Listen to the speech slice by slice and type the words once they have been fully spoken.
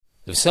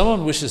If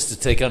someone wishes to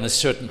take on a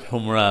certain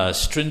humrah,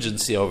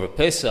 stringency over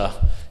Pesach,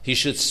 he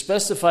should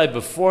specify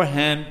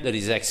beforehand that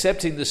he's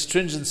accepting the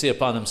stringency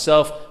upon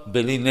himself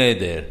beli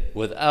neder,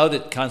 without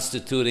it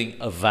constituting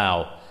a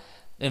vow.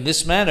 In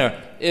this manner,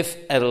 if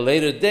at a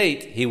later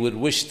date he would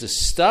wish to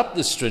stop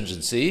the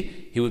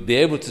stringency, he would be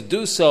able to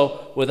do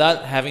so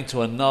without having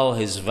to annul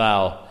his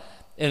vow.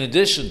 In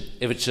addition,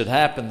 if it should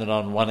happen that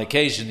on one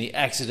occasion he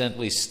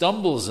accidentally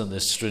stumbles in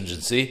this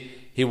stringency,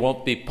 he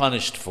won't be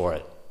punished for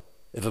it.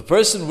 If a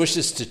person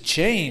wishes to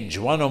change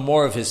one or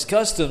more of his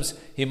customs,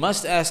 he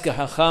must ask a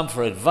hacham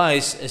for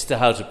advice as to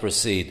how to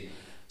proceed.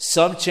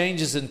 Some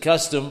changes in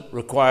custom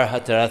require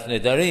hatarat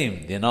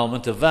nedarim, the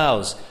annulment of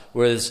vows,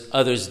 whereas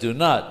others do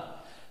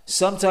not.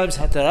 Sometimes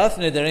hatarat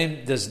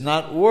nedarim does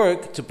not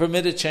work to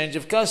permit a change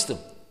of custom.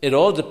 It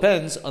all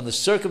depends on the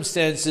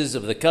circumstances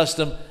of the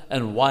custom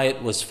and why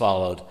it was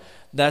followed.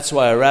 That's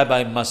why a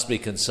rabbi must be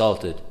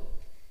consulted.